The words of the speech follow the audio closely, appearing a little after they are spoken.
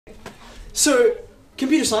So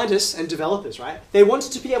computer scientists and developers, right? They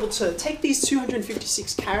wanted to be able to take these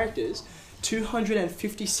 256 characters,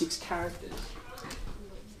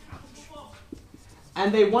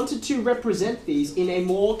 and they wanted to represent these in a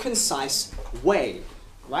more concise way,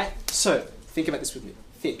 right? So think about this with me.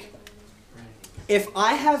 Think. If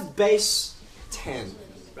I have base 10,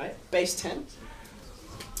 right? Base 10.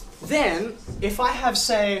 Then if I have,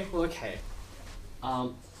 say, well, okay,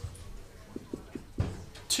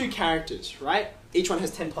 2 characters, right? Each one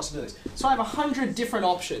has 10 possibilities. So I have 100 different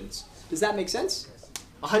options. Does that make sense?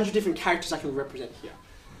 100 different characters I can represent here.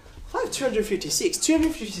 If I have 256,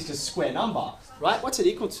 256 is a square number, right? What's it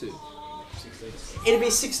equal to? 16. It'd be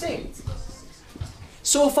 16.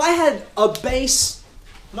 So if I had a base,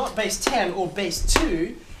 not base 10 or base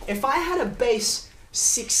 2, if I had a base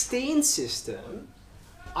 16 system,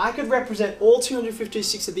 I could represent all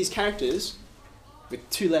 256 of these characters with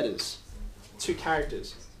 2 letters, 2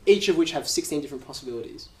 characters, each of which have 16 different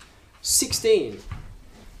possibilities. 16.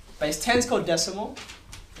 Base 10 is called decimal.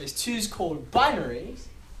 Base 2 is called binary.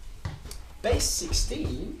 Base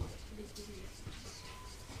 16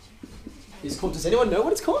 is called, does anyone know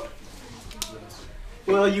what it's called?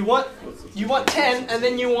 Well, you want 10 and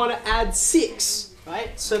then you want to add 6,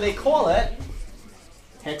 right? So they call it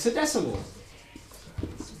hexadecimal.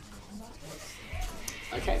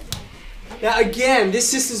 Okay. Now again, this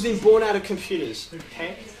system's been born out of computers.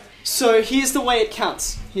 Okay. So here's the way it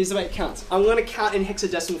counts. Here's the way it counts. I'm going to count in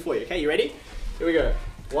hexadecimal for you. Okay, you ready? Here we go.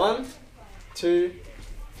 1, 2,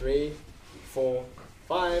 3, 4,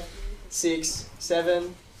 5, 6,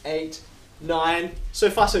 7, 8, 9. So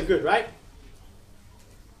far so good, right?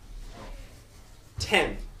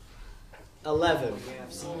 10, 11,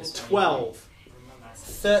 12,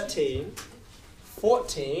 13,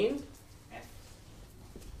 14,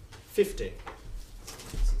 15.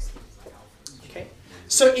 Okay.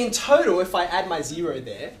 So in total, if I add my 0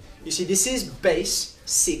 there, you see this is base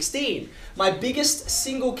 16. My biggest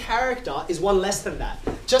single character is 1 less than that.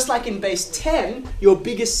 Just like in base 10, your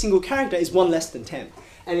biggest single character is 1 less than 10.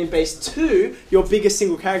 And in base 2, your biggest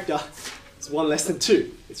single character is 1 less than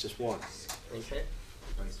 2. It's just 1. Okay.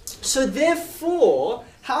 So therefore,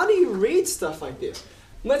 how do you read stuff like this?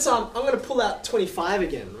 Let's I'm going to pull out 25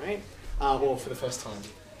 again, right? Or for the first time.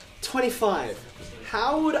 25.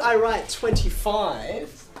 How would I write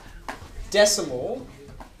 25 decimal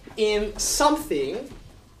in something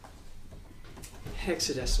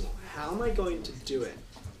hexadecimal? How am I going to do it?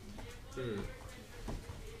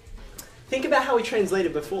 Think about how we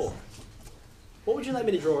translated before. What would you like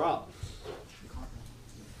me to draw up?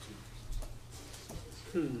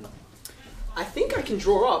 I think I can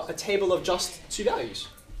draw up a table of just 2 values.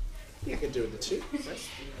 I think I can do it with the 2. Right?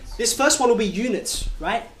 This first one will be units,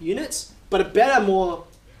 right? Units. But a better, more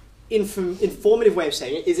informative way of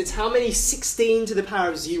saying it is it's how many 16 to the power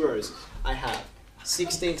of zeros I have.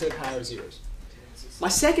 16 to the power of zeros. My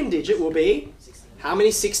second digit will be how many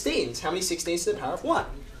 16s? How many 16s to the power of 1?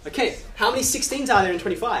 Okay, how many 16s are there in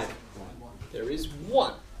 25? There is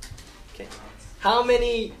 1. Okay, how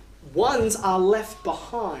many 1s are left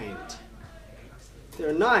behind? There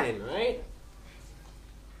are 9, right?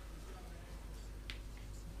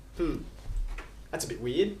 That's a bit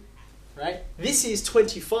weird, right? This is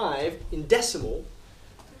 25 in decimal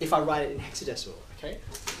if I write it in hexadecimal, okay?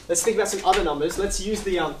 Let's think about some other numbers. Let's use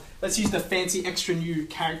the fancy extra new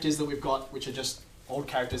characters that we've got, which are just old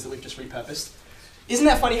characters that we've just repurposed. Isn't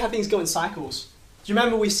that funny how things go in cycles? Do you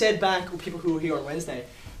remember we said back, or people who were here on Wednesday,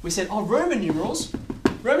 we said, oh, Roman numerals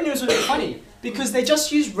are really funny because they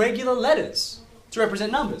just use regular letters to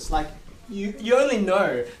represent numbers. Like, you only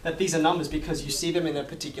know that these are numbers because you see them in a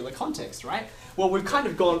particular context, right? Well, we've kind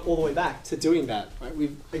of gone all the way back to doing that, right?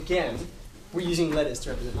 We're using letters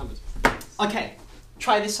to represent numbers. Okay,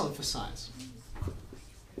 try this on for size.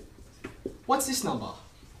 What's this number?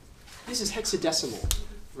 This is hexadecimal,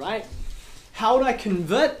 right? How would I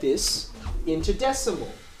convert this into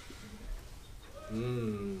decimal?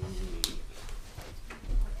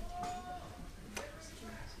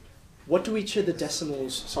 What do each of the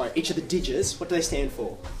digits, what do they stand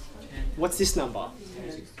for? 10. What's this number?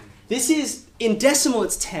 10. This is, in decimal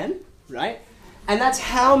it's 10, right? And that's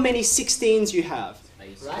how many 16s you have,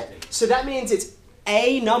 right? So that means it's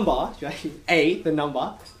a number, a, the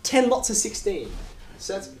number, 10 lots of 16.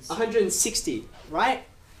 So that's 160, right?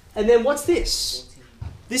 And then what's this?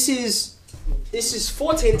 This is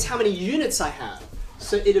 14, it's how many units I have.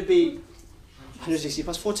 So it'll be 160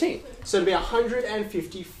 plus 14. So it'll be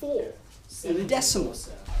 154 in decimal.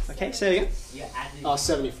 Okay, say it again. Oh,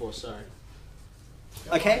 74, sorry.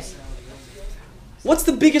 Okay. What's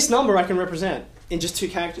the biggest number I can represent in just 2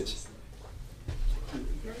 characters?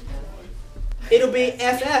 It'll be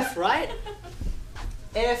FF, right?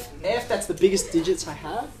 FF, that's the biggest digits I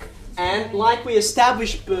have. And like we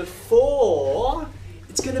established before,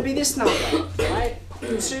 it's going to be this number, right?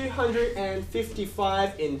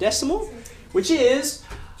 255 in decimal, which is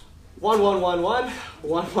 1111,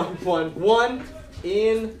 1111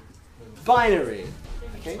 in binary.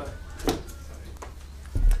 Okay?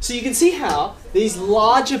 So you can see how these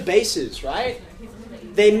larger bases, right?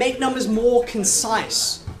 They make numbers more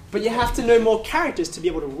concise, but you have to know more characters to be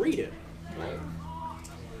able to read it. Right?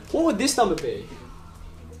 What would this number be?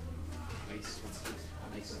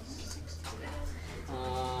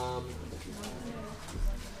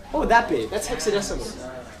 What would that be? That's hexadecimal.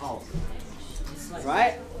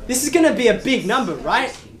 Right? This is going to be a big number,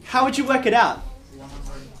 right? How would you work it out?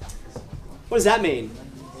 What does that mean?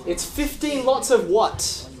 It's 15 lots of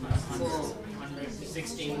what?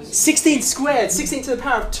 16 squared, 16 to the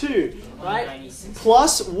power of 2, right?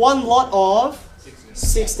 Plus 1 lot of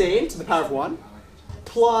 16 to the power of 1,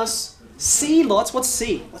 plus C lots. What's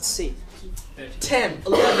C? What's C? 10,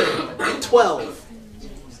 11, 12.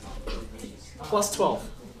 Plus 12.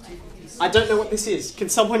 I don't know what this is. Can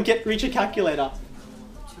someone reach a calculator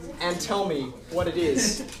and tell me what it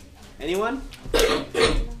is? Anyone?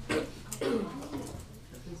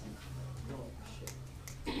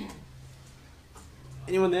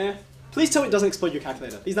 Anyone there? Please tell me it doesn't explode your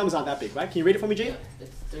calculator. These numbers aren't that big, right? Can you read it for me, G? Yeah,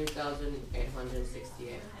 it's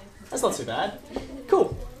 3,868. That's not too bad.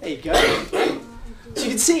 Cool. There you go. So you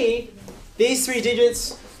can see these 3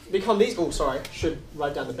 digits become these. Oh, sorry. Should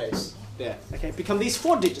write down the base. There. Okay. Become these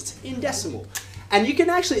 4 digits in decimal. And you can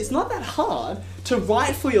actually, it's not that hard to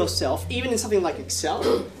write for yourself, even in something like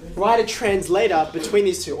Excel, write a translator between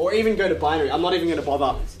these two, or even go to binary. I'm not even going to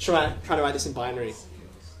bother trying to write this in binary.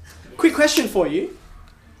 Quick question for you.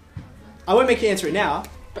 I won't make you answer it now,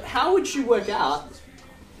 but how would you work out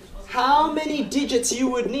how many digits you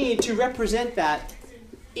would need to represent that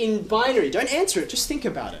in binary? Don't answer it, just think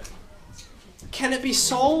about it. Can it be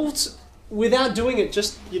solved without doing it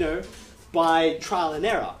just, by trial and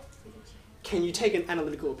error? Can you take an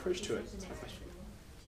analytical approach to it? That's my question.